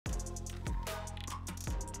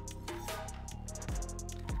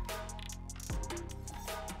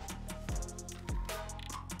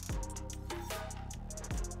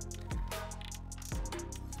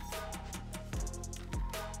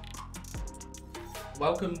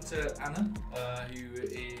welcome to Anna, who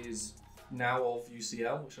is now of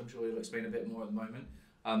UCL, which I'm sure you'll explain a bit more at the moment.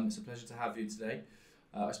 It's a pleasure to have you today.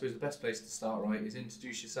 I suppose the best place to start, right, is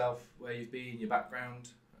introduce yourself, where you've been, your background,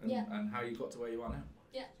 and how you got to where you are now.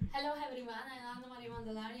 Yeah. Hello everyone, I'm Anna Maria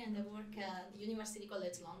Mandalari and I work at University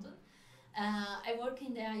College London. I work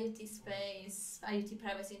in the IoT space, IoT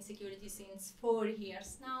privacy and security since 4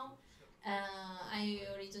 years now. I'm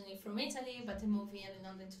originally from Italy, but I moved here in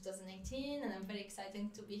London in 2018 and I'm very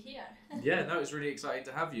excited to be here. Yeah, no, it's really exciting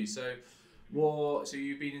to have you. So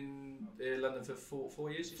you've been in London for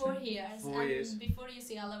four years, you say? 4 years. 4 years. Before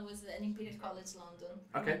UCL, I was at Imperial College London.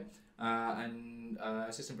 Okay. And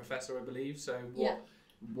assistant professor, I believe. So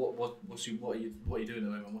what are you doing at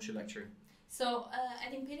the moment? What's your lecturing? So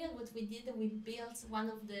at Imperial, what we did, we built one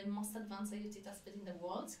of the most advanced IoT testbeds in the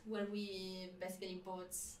world, where we basically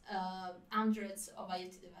bought hundreds of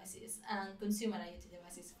IoT devices and consumer IoT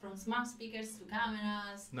devices, from smart speakers to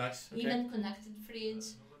cameras, nice. Okay. even connected fridge.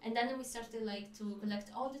 And then we started to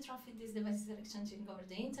collect all the traffic these devices are exchanging over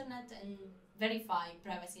the internet and verify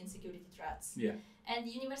privacy and security threats. Yeah. And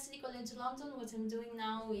University College London, what I'm doing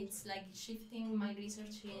now, it's shifting my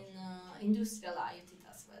research in industrial IoT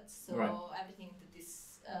testbeds. So everything that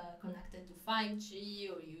is connected to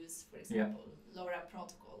 5G or use, for example, LoRa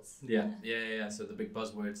protocols. Yeah. So the big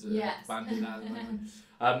buzzwords banding that at the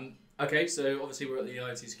moment. Okay, so obviously we're at the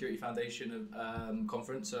IoT Security Foundation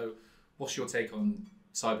conference. So what's your take on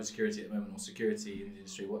cybersecurity at the moment, or security in the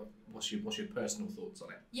industry? What's your personal thoughts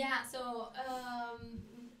on it? Yeah, so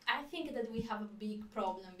I think that we have a big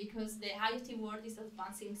problem because the IoT world is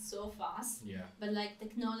advancing so fast. Yeah. But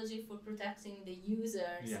technology for protecting the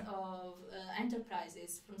users of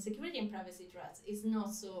enterprises from security and privacy threats is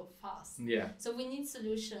not so fast. Yeah. So we need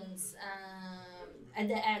solutions at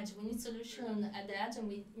the edge. We need solution at the edge, and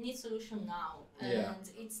we need solution now. And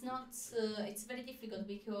it's not. It's very difficult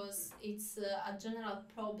because it's a general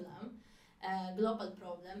problem. Global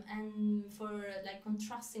problem, and for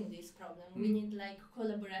contrasting this problem, we need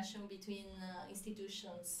collaboration between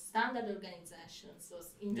institutions, standard organizations, so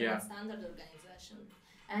internet standard organizations,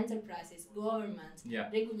 enterprises, government,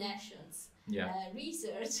 regulations,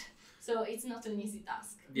 research. So it's not an easy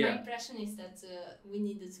task. My impression is that we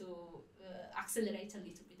needed to accelerate a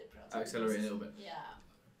little bit the process. Accelerate a little bit.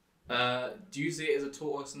 Yeah. Do you see it as a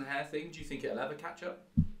tortoise and hare thing? Do you think it'll ever catch up?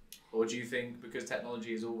 Or do you think, because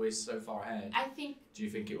technology is always so far ahead, do you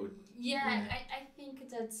think it would? Yeah, I think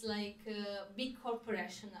that's big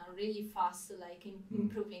corporations are really fast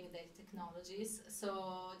improving their technologies.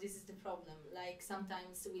 So this is the problem.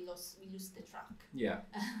 Sometimes we lose the track. Yeah.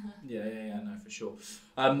 No, for sure.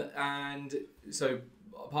 And so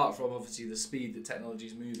apart from obviously the speed that technology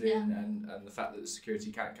is moving and the fact that the security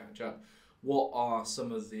can't catch up, what are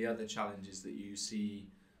some of the other challenges that you see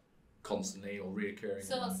constantly or reoccurring?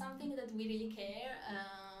 So something that we really care,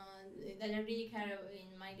 that I really care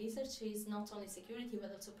in my research is not only security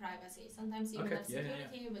but also privacy. Sometimes you have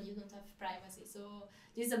security but you don't have privacy. So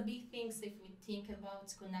these are big things if we think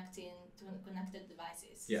about connecting to connected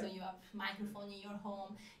devices. Yeah. So you have microphone in your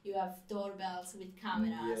home, you have doorbells with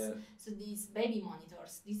cameras. Yeah. So these baby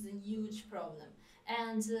monitors, this is a huge problem.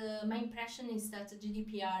 And my impression is that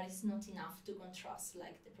GDPR is not enough to contrast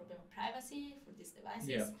the problem of privacy for these devices.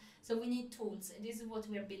 Yeah. So we need tools. This is what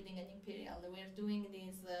we are building at Imperial. We are doing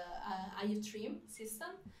this IoT system.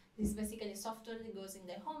 This is basically software that goes in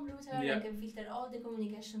the home router and can filter all the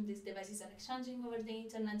communication these devices are exchanging over the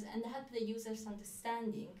internet and help the users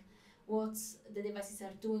understanding what the devices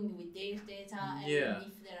are doing with their data and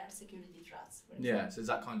if there are security threats. For example. So is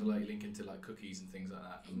that kind of linked to cookies and things like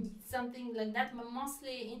that? Something like that, but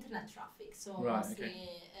mostly internet traffic. So mostly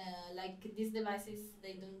these devices,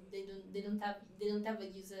 they don't have a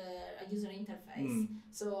user interface.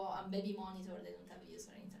 So a baby monitor, they don't have a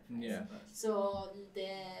user interface. Yeah. So the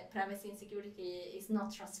privacy and security is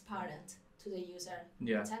not transparent to the user.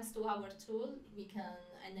 Yeah. Thanks to our tool, we can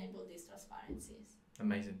enable these transparencies.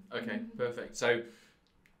 Amazing. Okay, perfect. So,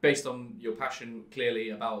 based on your passion clearly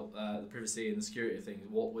about the privacy and the security of things,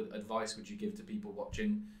 what advice would you give to people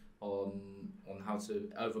watching on how to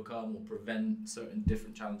overcome or prevent certain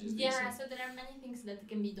different challenges? So there are many things that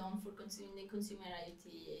can be done for the consumer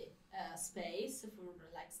IoT space for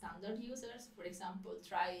standard users. For example,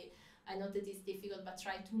 I know that it's difficult, but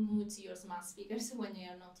try to mute your smart speakers when you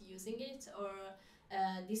are not using it, or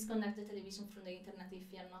disconnect the television from the internet if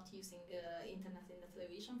you are not using internet in the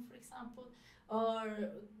television, for example,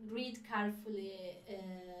 or read carefully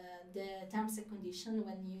the terms and conditions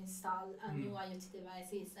when you install a new IoT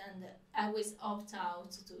devices, and always opt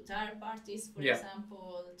out to third parties, for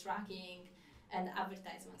example, tracking and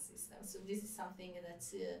advertisement systems. So this is something that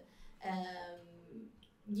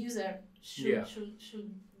user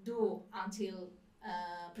should do until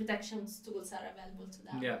protection tools are available to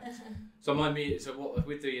them. Yeah. So what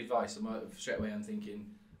with the advice? Straight away I'm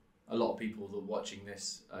thinking a lot of people that are watching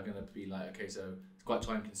this are going to be like, okay, so it's quite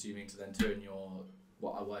time consuming to then turn your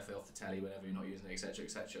Wi-Fi off the telly whenever you're not using it, etc.,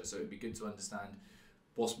 etc. So it'd be good to understand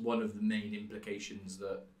what's one of the main implications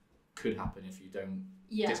that could happen if you don't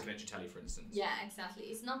disconnect your telly, for instance. Yeah, exactly.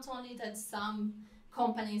 It's not only that some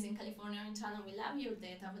companies in California or in China will have your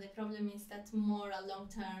data, but the problem is that more a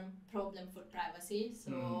long-term problem for privacy.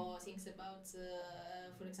 So things about,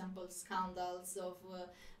 for example, scandals of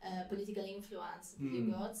political influence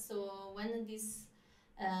you got. So when these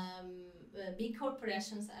big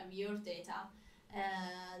corporations have your data,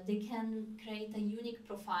 they can create a unique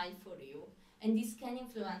profile for you, and this can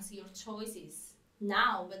influence your choices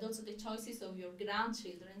now, but also the choices of your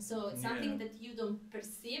grandchildren. So it's something that you don't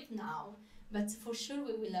perceive now, but for sure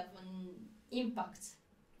we will have an impact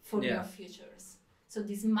for your futures. So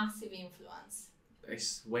this massive influence.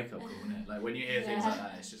 It's wake up call, isn't it? Like when you hear things like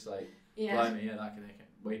that, it's just like, blimey, that can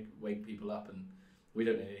wake people up, and we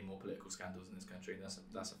don't need any more political scandals in this country. That's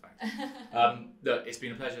a fact. Look, it's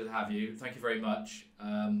been a pleasure to have you. Thank you very much.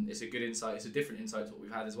 It's a good insight. It's a different insight to what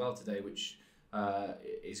we've had as well today, which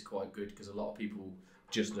is quite good because a lot of people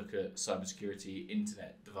just look at cybersecurity,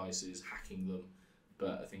 internet devices, hacking them,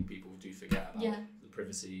 but I think people do forget about the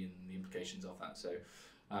privacy and the implications of that. So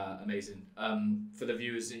amazing. For the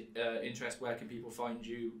viewers' interest, where can people find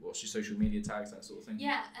you? What's your social media tags, that sort of thing?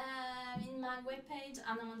 Yeah, in my webpage,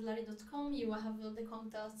 annamandalari.com, you will have all the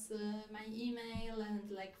contacts, my email and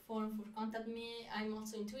like form for contact me. I'm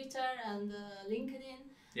also in Twitter and LinkedIn.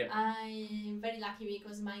 Yep. I'm very lucky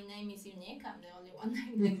because my name is unique. I'm the only one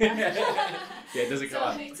named like that. Yeah, it doesn't come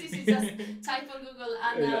up. So it's easy, just type on Google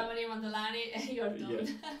Anna Maria Mandalari, you're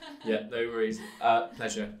done. Yeah, no worries.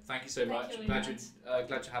 Pleasure. Thank you so much.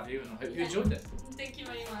 Glad to have you, and I hope you enjoyed it. Thank you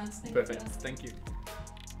very much. Perfect. Thank you.